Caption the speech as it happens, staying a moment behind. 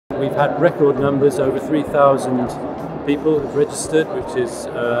we've had record numbers, over 3,000 people have registered, which is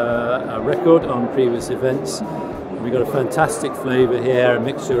a record on previous events. We've got a fantastic flavour here, a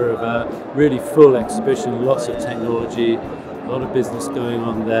mixture of a really full exhibition, lots of technology, a lot of business going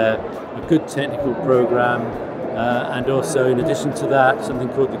on there, a good technical programme, and also in addition to that, something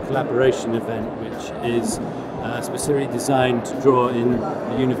called the collaboration event, which is specifically designed to draw in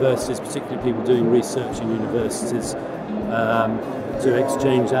the universities, particularly people doing research in universities, to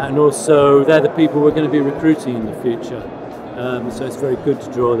exchange that. And also they're the people we're going to be recruiting in the future. So it's very good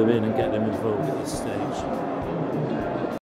to draw them in and get them involved at this stage.